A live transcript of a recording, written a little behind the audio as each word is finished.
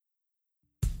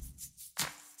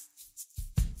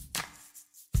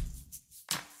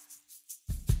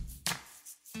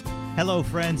Hello,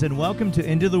 friends, and welcome to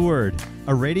Into the Word,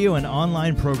 a radio and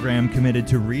online program committed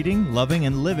to reading, loving,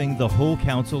 and living the whole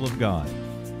counsel of God.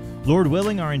 Lord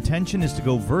willing, our intention is to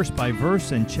go verse by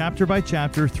verse and chapter by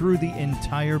chapter through the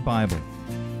entire Bible.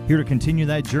 Here to continue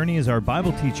that journey is our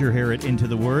Bible teacher here at Into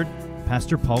the Word,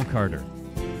 Pastor Paul Carter.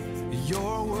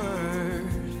 Your word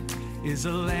is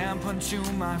a lamp unto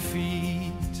my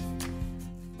feet.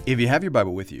 If you have your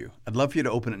Bible with you, I'd love for you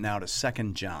to open it now to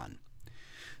 2 John.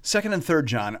 2nd and 3rd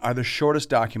John are the shortest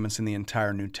documents in the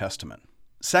entire New Testament.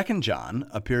 2nd John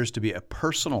appears to be a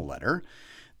personal letter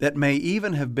that may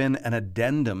even have been an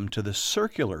addendum to the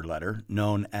circular letter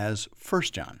known as 1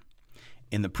 John.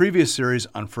 In the previous series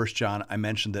on 1 John, I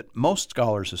mentioned that most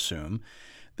scholars assume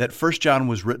that 1 John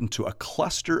was written to a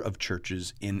cluster of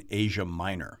churches in Asia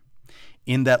Minor.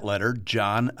 In that letter,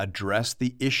 John addressed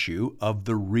the issue of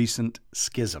the recent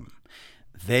schism.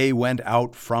 They went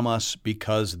out from us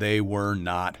because they were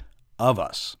not of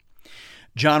us.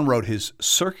 John wrote his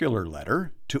circular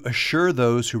letter to assure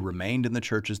those who remained in the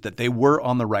churches that they were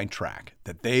on the right track,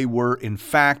 that they were, in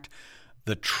fact,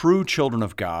 the true children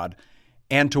of God,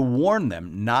 and to warn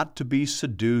them not to be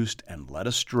seduced and led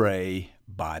astray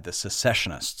by the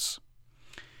secessionists.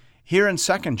 Here in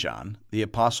 2 John, the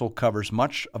apostle covers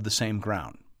much of the same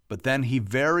ground. But then he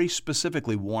very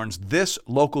specifically warns this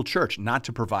local church not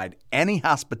to provide any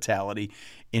hospitality,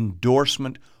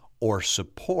 endorsement, or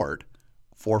support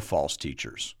for false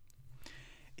teachers.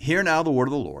 Hear now the word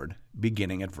of the Lord,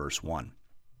 beginning at verse 1.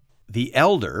 The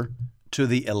elder to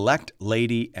the elect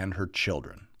lady and her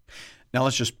children. Now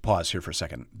let's just pause here for a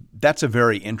second. That's a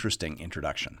very interesting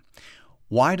introduction.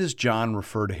 Why does John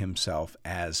refer to himself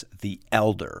as the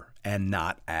elder and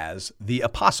not as the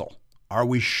apostle? Are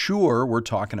we sure we're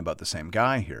talking about the same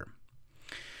guy here?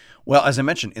 Well, as I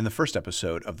mentioned in the first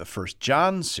episode of the 1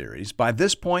 John series, by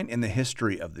this point in the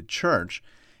history of the church,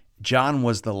 John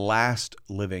was the last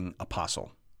living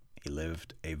apostle. He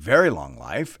lived a very long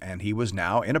life, and he was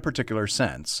now, in a particular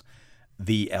sense,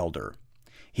 the elder.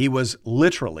 He was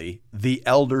literally the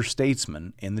elder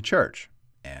statesman in the church,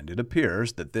 and it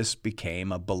appears that this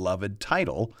became a beloved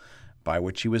title by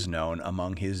which he was known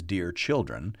among his dear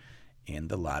children in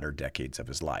the latter decades of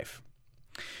his life.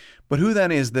 But who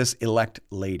then is this elect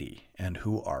lady, and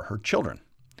who are her children?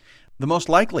 The most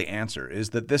likely answer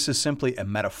is that this is simply a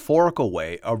metaphorical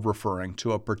way of referring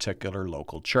to a particular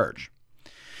local church.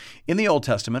 In the Old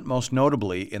Testament, most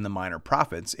notably in the Minor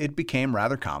Prophets, it became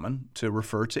rather common to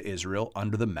refer to Israel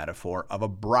under the metaphor of a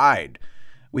bride.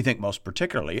 We think most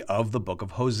particularly of the book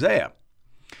of Hosea.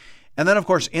 And then, of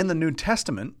course, in the New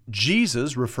Testament,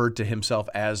 Jesus referred to himself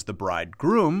as the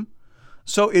bridegroom,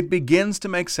 so it begins to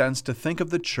make sense to think of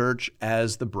the church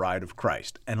as the bride of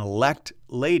Christ, an elect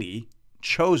lady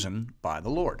chosen by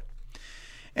the Lord.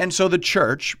 And so the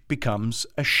church becomes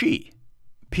a she.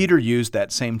 Peter used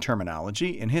that same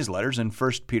terminology in his letters in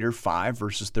 1 Peter 5,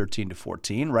 verses 13 to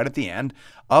 14. Right at the end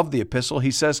of the epistle,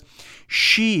 he says,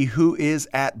 "She who is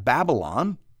at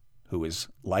Babylon, who is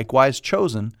likewise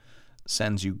chosen,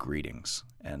 sends you greetings,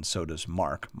 and so does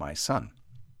Mark, my son."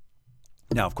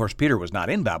 Now, of course, Peter was not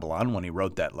in Babylon when he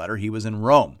wrote that letter. He was in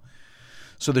Rome.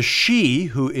 So the she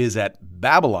who is at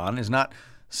Babylon is not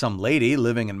some lady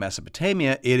living in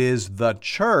Mesopotamia. It is the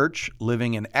church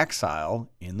living in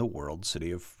exile in the world city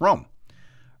of Rome.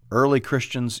 Early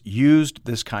Christians used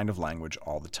this kind of language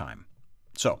all the time.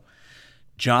 So,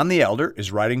 John the Elder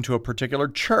is writing to a particular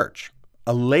church,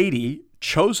 a lady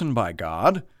chosen by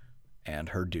God and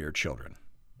her dear children.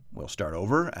 We'll start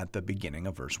over at the beginning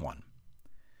of verse 1.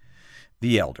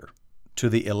 The elder, to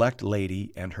the elect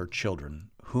lady and her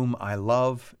children, whom I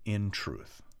love in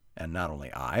truth, and not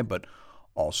only I, but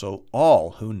also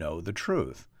all who know the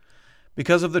truth,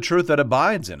 because of the truth that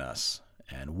abides in us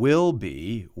and will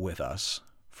be with us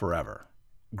forever.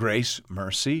 Grace,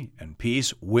 mercy, and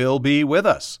peace will be with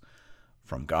us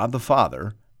from God the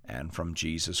Father and from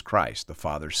Jesus Christ, the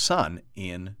Father's Son,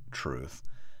 in truth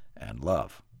and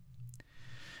love.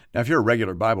 Now, if you're a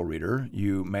regular Bible reader,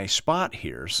 you may spot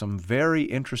here some very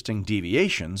interesting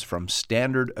deviations from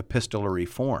standard epistolary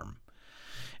form.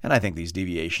 And I think these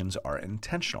deviations are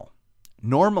intentional.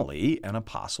 Normally, an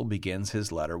apostle begins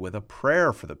his letter with a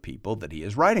prayer for the people that he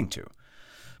is writing to.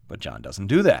 But John doesn't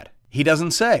do that. He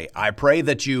doesn't say, "I pray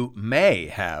that you may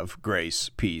have grace,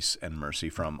 peace, and mercy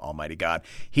from Almighty God."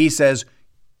 He says,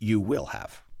 "You will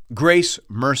have. Grace,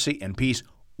 mercy, and peace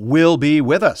will be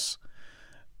with us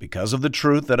because of the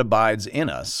truth that abides in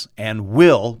us and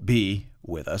will be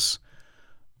with us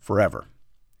forever."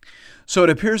 So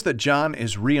it appears that John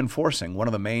is reinforcing one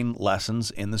of the main lessons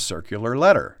in the circular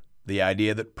letter, the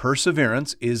idea that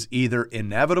perseverance is either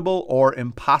inevitable or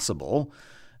impossible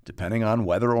depending on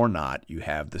whether or not you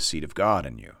have the seed of God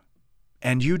in you.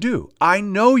 And you do. I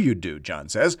know you do, John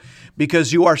says,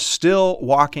 because you are still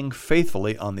walking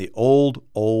faithfully on the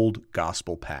old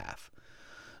gospel path.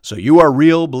 So you are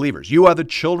real believers. You are the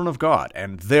children of God,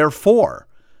 and therefore,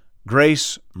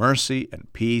 grace, mercy,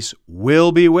 and peace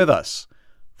will be with us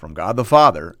from God the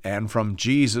Father and from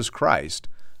Jesus Christ,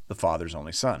 the Father's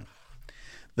only Son.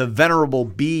 The Venerable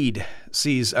Bede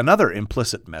sees another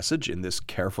implicit message in this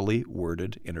carefully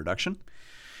worded introduction.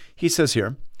 He says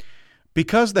here,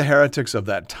 because the heretics of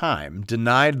that time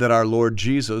denied that our Lord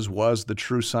Jesus was the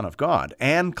true Son of God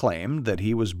and claimed that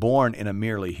he was born in a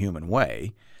merely human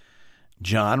way,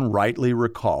 John rightly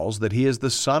recalls that he is the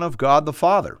Son of God the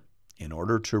Father in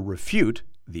order to refute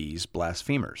these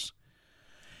blasphemers.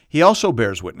 He also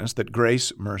bears witness that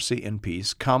grace, mercy, and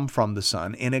peace come from the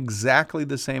Son in exactly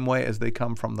the same way as they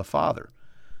come from the Father,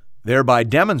 thereby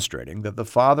demonstrating that the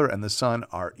Father and the Son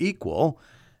are equal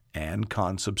and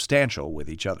consubstantial with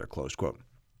each other, close quote.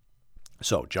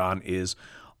 So John is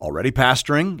already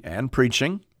pastoring and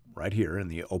preaching right here in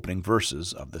the opening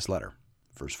verses of this letter.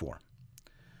 Verse 4.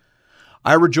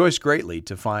 I rejoice greatly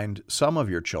to find some of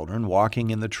your children walking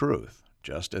in the truth,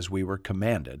 just as we were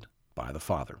commanded by the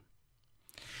Father.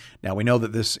 Now we know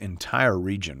that this entire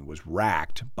region was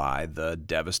racked by the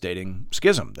devastating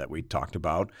schism that we talked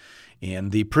about in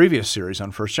the previous series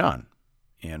on 1 John.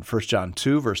 In 1 John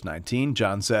 2, verse 19,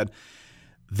 John said,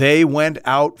 they went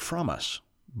out from us,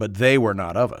 but they were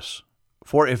not of us.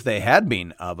 For if they had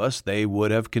been of us, they would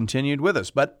have continued with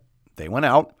us. But they went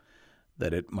out,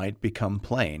 that it might become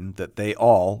plain that they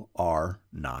all are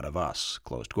not of us.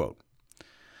 Closed quote.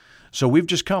 So we've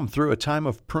just come through a time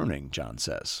of pruning, John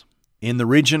says, in the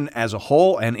region as a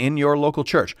whole and in your local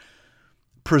church.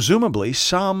 Presumably,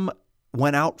 some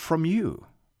went out from you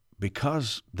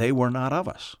because they were not of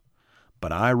us.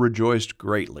 But I rejoiced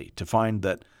greatly to find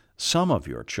that some of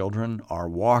your children are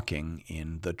walking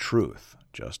in the truth,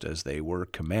 just as they were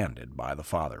commanded by the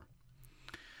Father.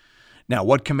 Now,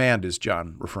 what command is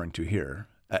John referring to here?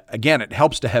 Again, it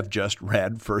helps to have just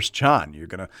read 1 John. You're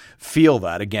going to feel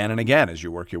that again and again as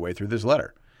you work your way through this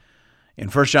letter. In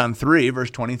 1 John 3, verse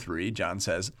 23, John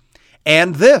says,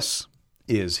 and this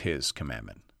is his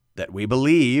commandment, that we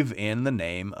believe in the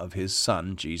name of his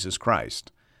Son, Jesus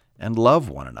Christ, and love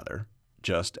one another,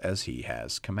 just as he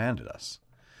has commanded us.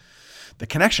 The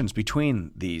connections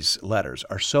between these letters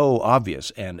are so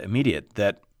obvious and immediate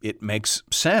that it makes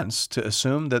sense to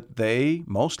assume that they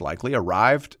most likely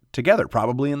arrived together,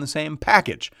 probably in the same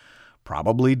package,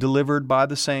 probably delivered by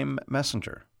the same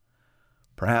messenger.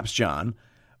 Perhaps John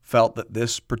felt that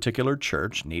this particular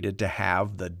church needed to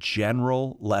have the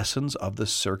general lessons of the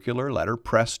circular letter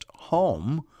pressed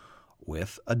home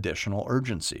with additional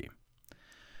urgency.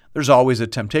 There's always a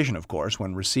temptation, of course,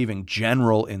 when receiving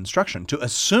general instruction to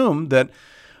assume that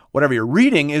whatever you're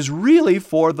reading is really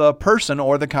for the person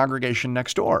or the congregation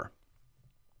next door.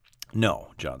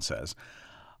 No, John says,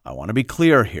 I want to be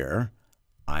clear here.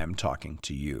 I am talking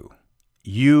to you.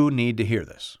 You need to hear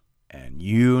this, and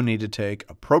you need to take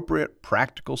appropriate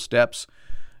practical steps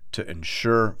to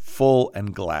ensure full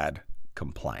and glad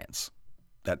compliance.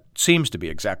 That seems to be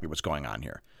exactly what's going on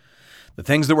here. The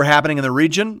things that were happening in the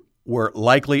region were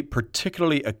likely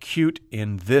particularly acute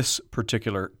in this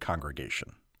particular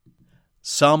congregation.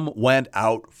 Some went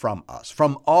out from us,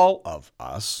 from all of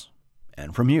us,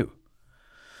 and from you.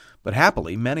 But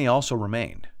happily, many also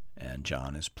remained, and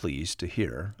John is pleased to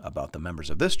hear about the members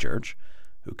of this church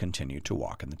who continue to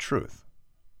walk in the truth.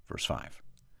 Verse 5.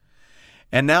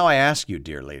 And now I ask you,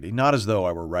 dear lady, not as though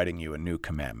I were writing you a new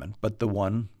commandment, but the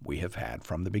one we have had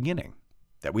from the beginning,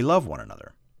 that we love one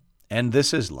another. And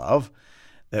this is love,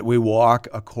 that we walk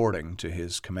according to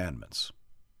his commandments.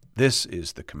 This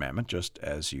is the commandment, just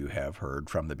as you have heard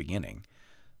from the beginning,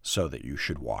 so that you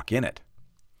should walk in it.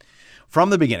 From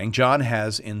the beginning, John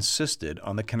has insisted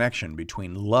on the connection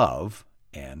between love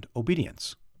and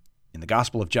obedience. In the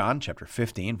Gospel of John, chapter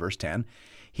 15, verse 10,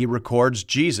 he records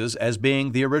Jesus as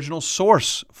being the original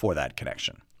source for that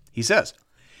connection. He says,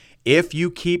 if you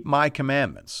keep my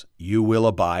commandments, you will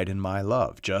abide in my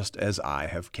love, just as I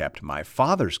have kept my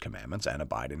Father's commandments and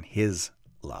abide in his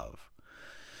love.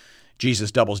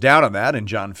 Jesus doubles down on that in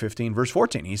John 15, verse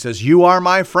 14. He says, you are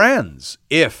my friends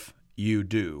if you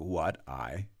do what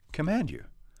I command you.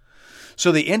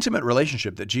 So the intimate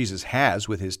relationship that Jesus has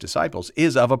with his disciples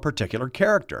is of a particular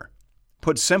character.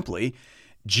 Put simply,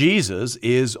 Jesus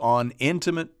is on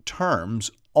intimate terms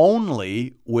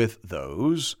only with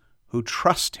those who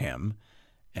trust him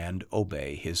and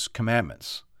obey his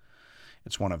commandments.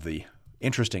 It's one of the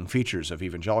interesting features of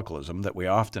evangelicalism that we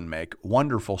often make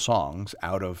wonderful songs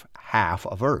out of half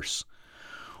a verse.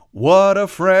 What a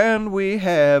friend we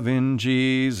have in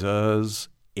Jesus,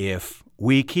 if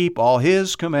we keep all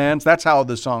his commands. That's how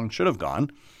the song should have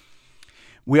gone.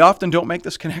 We often don't make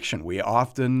this connection. We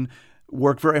often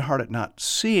work very hard at not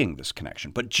seeing this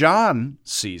connection. But John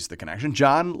sees the connection.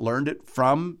 John learned it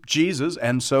from Jesus,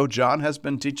 and so John has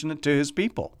been teaching it to his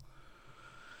people.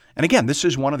 And again, this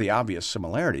is one of the obvious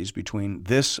similarities between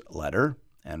this letter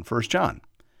and 1 John.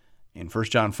 In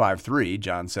 1 John 5:3,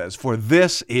 John says, "For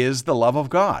this is the love of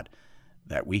God,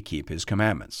 that we keep his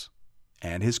commandments.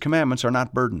 And his commandments are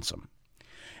not burdensome."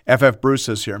 F.F. Bruce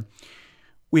says here,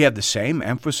 "We have the same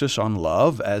emphasis on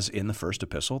love as in the first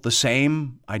epistle, the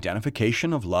same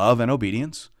identification of love and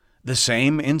obedience, the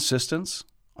same insistence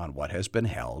on what has been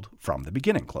held from the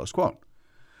beginning," close quote.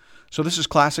 So this is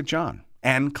classic John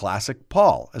and classic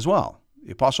Paul as well.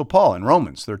 The Apostle Paul in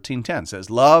Romans 13:10 says,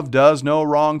 "Love does no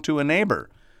wrong to a neighbor.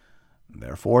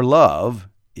 Therefore, love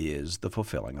is the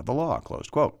fulfilling of the law," close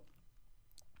quote.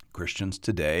 Christians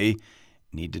today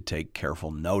need to take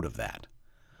careful note of that.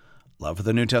 Love of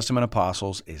the New Testament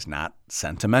apostles is not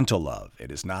sentimental love. It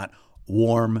is not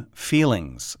warm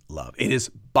feelings love. It is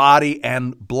body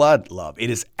and blood love. It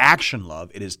is action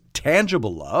love. It is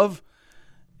tangible love.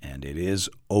 And it is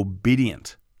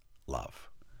obedient love.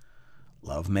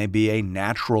 Love may be a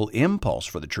natural impulse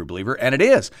for the true believer, and it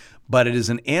is, but it is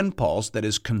an impulse that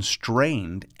is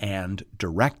constrained and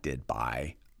directed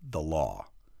by the law.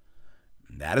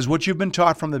 That is what you've been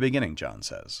taught from the beginning, John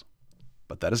says.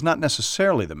 But that is not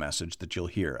necessarily the message that you'll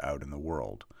hear out in the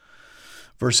world.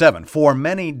 Verse 7, "For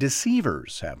many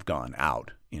deceivers have gone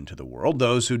out into the world,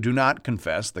 those who do not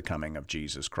confess the coming of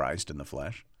Jesus Christ in the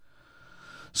flesh.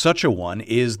 Such a one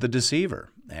is the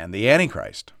deceiver and the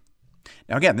Antichrist."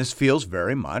 Now again, this feels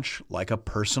very much like a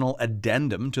personal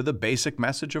addendum to the basic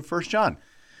message of 1 John.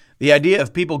 The idea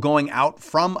of people going out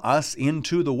from us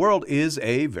into the world is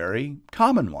a very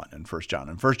common one in 1 John.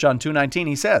 In 1 John 2:19,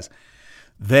 he says,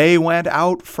 "They went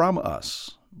out from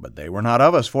us, but they were not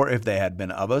of us. For if they had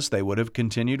been of us, they would have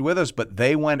continued with us. But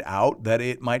they went out that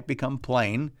it might become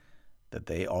plain that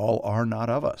they all are not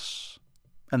of us."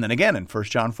 And then again in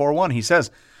 1 John 4:1, he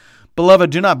says, "Beloved,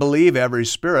 do not believe every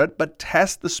spirit, but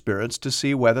test the spirits to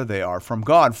see whether they are from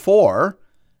God. For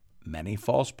many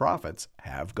false prophets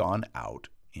have gone out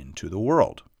into the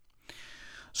world."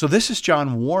 So this is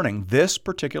John warning this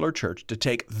particular church to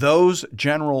take those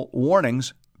general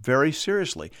warnings very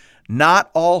seriously. Not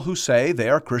all who say they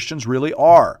are Christians really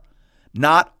are.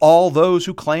 Not all those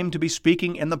who claim to be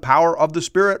speaking in the power of the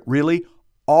Spirit really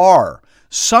are.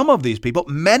 Some of these people,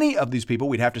 many of these people,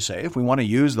 we'd have to say, if we want to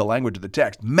use the language of the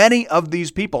text, many of these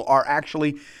people are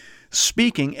actually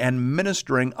speaking and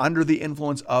ministering under the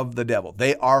influence of the devil.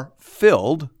 They are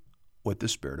filled with the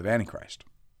spirit of Antichrist.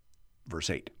 Verse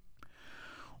 8,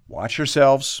 "Watch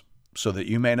yourselves so that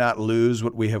you may not lose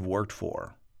what we have worked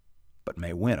for, but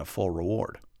may win a full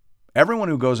reward. Everyone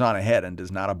who goes on ahead and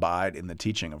does not abide in the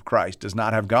teaching of Christ does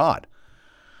not have God.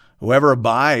 Whoever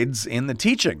abides in the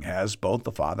teaching has both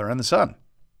the Father and the Son."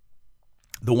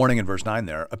 The warning in verse 9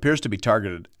 there appears to be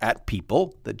targeted at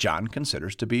people that John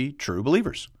considers to be true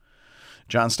believers.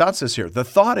 John Stott says here, "The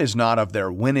thought is not of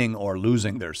their winning or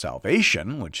losing their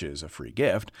salvation, which is a free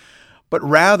gift, but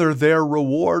rather their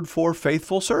reward for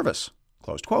faithful service."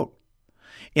 Close quote.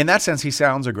 In that sense, he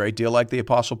sounds a great deal like the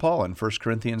Apostle Paul in 1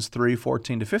 Corinthians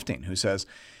 3:14-15, who says,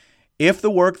 "If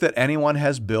the work that anyone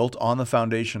has built on the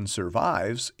foundation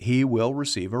survives, he will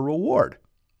receive a reward.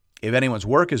 If anyone's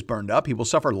work is burned up, he will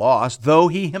suffer loss, though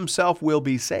he himself will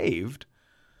be saved,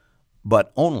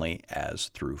 but only as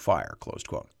through fire." Close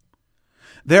quote.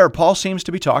 There, Paul seems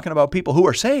to be talking about people who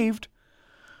are saved,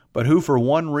 but who for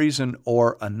one reason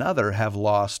or another have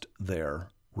lost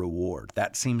their reward.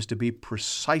 That seems to be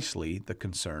precisely the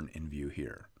concern in view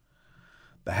here.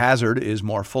 The hazard is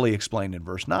more fully explained in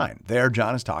verse 9. There,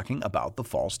 John is talking about the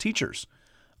false teachers,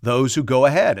 those who go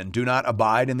ahead and do not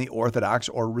abide in the orthodox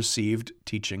or received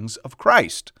teachings of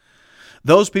Christ.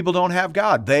 Those people don't have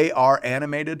God. They are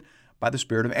animated by the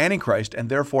spirit of Antichrist, and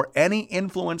therefore any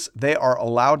influence they are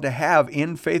allowed to have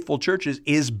in faithful churches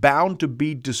is bound to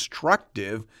be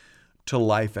destructive to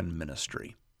life and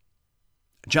ministry.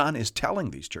 John is telling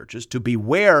these churches to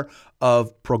beware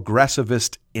of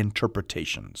progressivist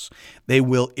interpretations. They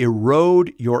will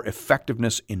erode your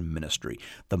effectiveness in ministry.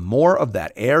 The more of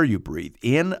that air you breathe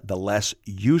in, the less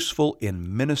useful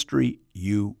in ministry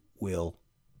you will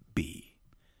be.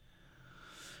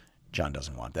 John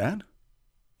doesn't want that.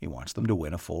 He wants them to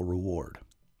win a full reward.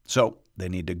 So they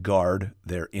need to guard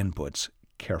their inputs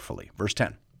carefully. Verse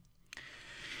 10.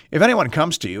 "If anyone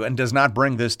comes to you and does not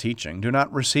bring this teaching, do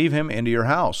not receive him into your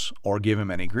house or give him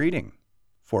any greeting.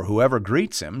 for whoever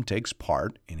greets him takes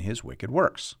part in his wicked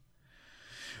works.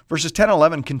 Verses 10 and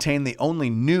 11 contain the only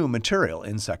new material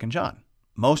in 2 John.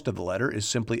 Most of the letter is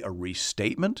simply a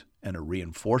restatement and a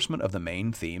reinforcement of the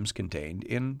main themes contained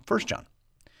in 1 John.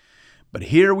 But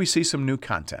here we see some new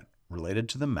content related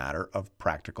to the matter of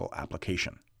practical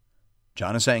application.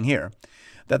 John is saying here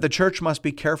that the church must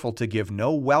be careful to give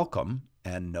no welcome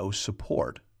and no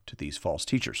support to these false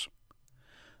teachers.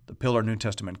 The Pillar New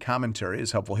Testament commentary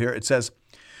is helpful here. It says,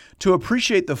 to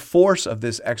appreciate the force of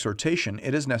this exhortation,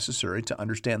 it is necessary to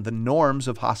understand the norms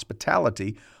of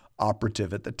hospitality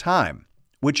operative at the time,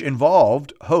 which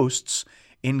involved hosts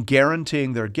in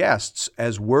guaranteeing their guests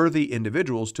as worthy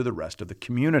individuals to the rest of the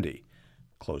community.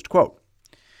 Closed quote.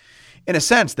 In a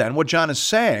sense, then, what John is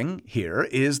saying here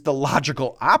is the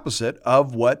logical opposite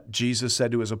of what Jesus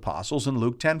said to his apostles in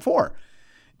Luke 10:4.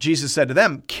 Jesus said to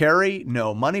them, carry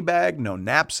no money bag, no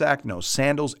knapsack, no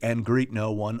sandals, and greet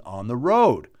no one on the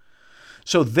road.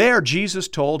 So there, Jesus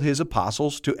told his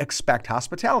apostles to expect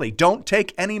hospitality. Don't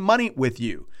take any money with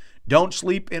you. Don't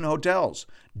sleep in hotels.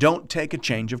 Don't take a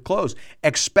change of clothes.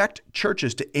 Expect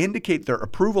churches to indicate their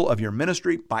approval of your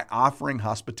ministry by offering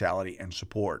hospitality and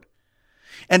support.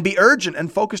 And be urgent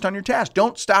and focused on your task.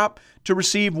 Don't stop to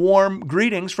receive warm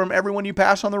greetings from everyone you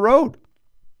pass on the road.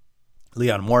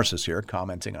 Leon Morris is here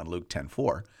commenting on Luke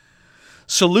 10:4.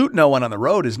 Salute no one on the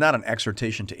road is not an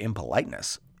exhortation to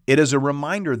impoliteness. It is a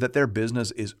reminder that their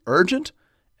business is urgent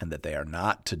and that they are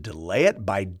not to delay it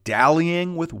by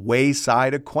dallying with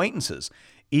wayside acquaintances.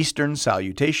 Eastern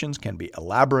salutations can be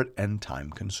elaborate and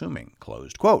time-consuming.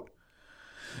 Closed quote.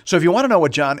 So if you want to know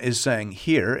what John is saying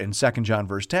here in 2 John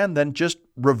verse 10, then just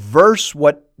reverse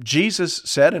what Jesus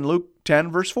said in Luke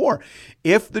 10 verse 4.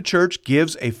 If the church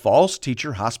gives a false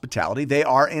teacher hospitality, they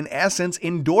are in essence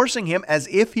endorsing him as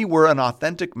if he were an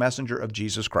authentic messenger of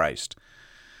Jesus Christ.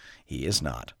 He is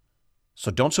not.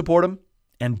 So don't support him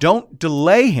and don't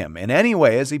delay him in any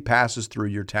way as he passes through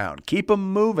your town. Keep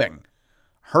him moving.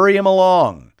 Hurry him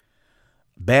along.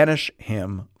 Banish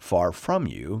him far from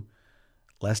you,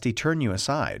 lest he turn you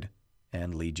aside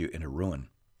and lead you into ruin.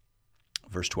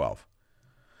 Verse 12.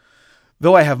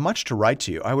 Though I have much to write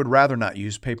to you, I would rather not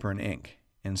use paper and ink.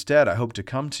 Instead, I hope to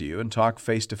come to you and talk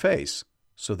face to face,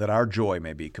 so that our joy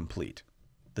may be complete.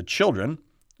 The children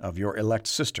of your elect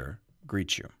sister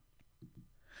greet you.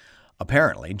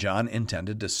 Apparently, John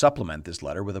intended to supplement this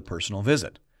letter with a personal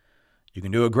visit. You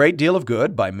can do a great deal of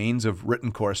good by means of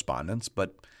written correspondence,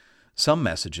 but some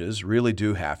messages really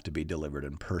do have to be delivered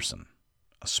in person.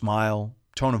 A smile,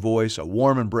 tone of voice, a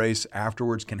warm embrace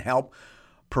afterwards can help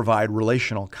provide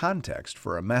relational context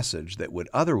for a message that would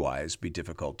otherwise be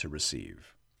difficult to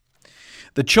receive.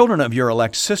 The children of your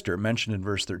elect sister mentioned in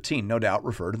verse 13 no doubt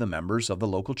refer to the members of the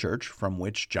local church from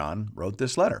which John wrote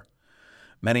this letter.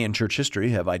 Many in church history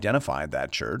have identified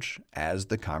that church as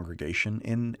the congregation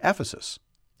in Ephesus,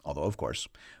 although, of course,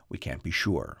 we can't be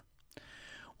sure.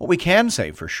 What we can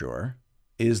say for sure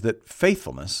is that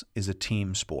faithfulness is a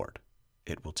team sport.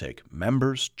 It will take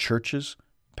members, churches,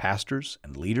 pastors,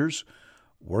 and leaders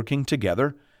working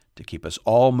together to keep us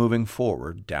all moving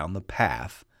forward down the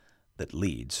path that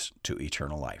leads to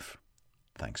eternal life.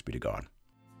 Thanks be to God.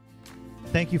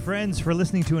 Thank you, friends, for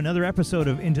listening to another episode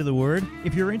of Into the Word.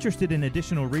 If you're interested in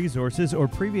additional resources or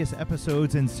previous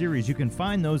episodes and series, you can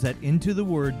find those at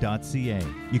intotheword.ca.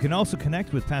 You can also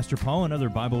connect with Pastor Paul and other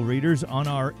Bible readers on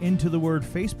our Into the Word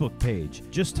Facebook page.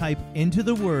 Just type Into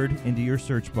the Word into your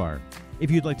search bar. If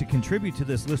you'd like to contribute to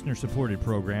this listener-supported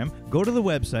program, go to the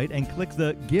website and click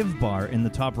the Give bar in the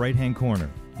top right-hand corner.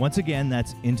 Once again,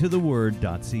 that's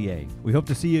intotheword.ca. We hope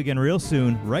to see you again real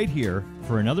soon, right here,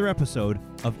 for another episode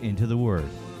of Into the Word.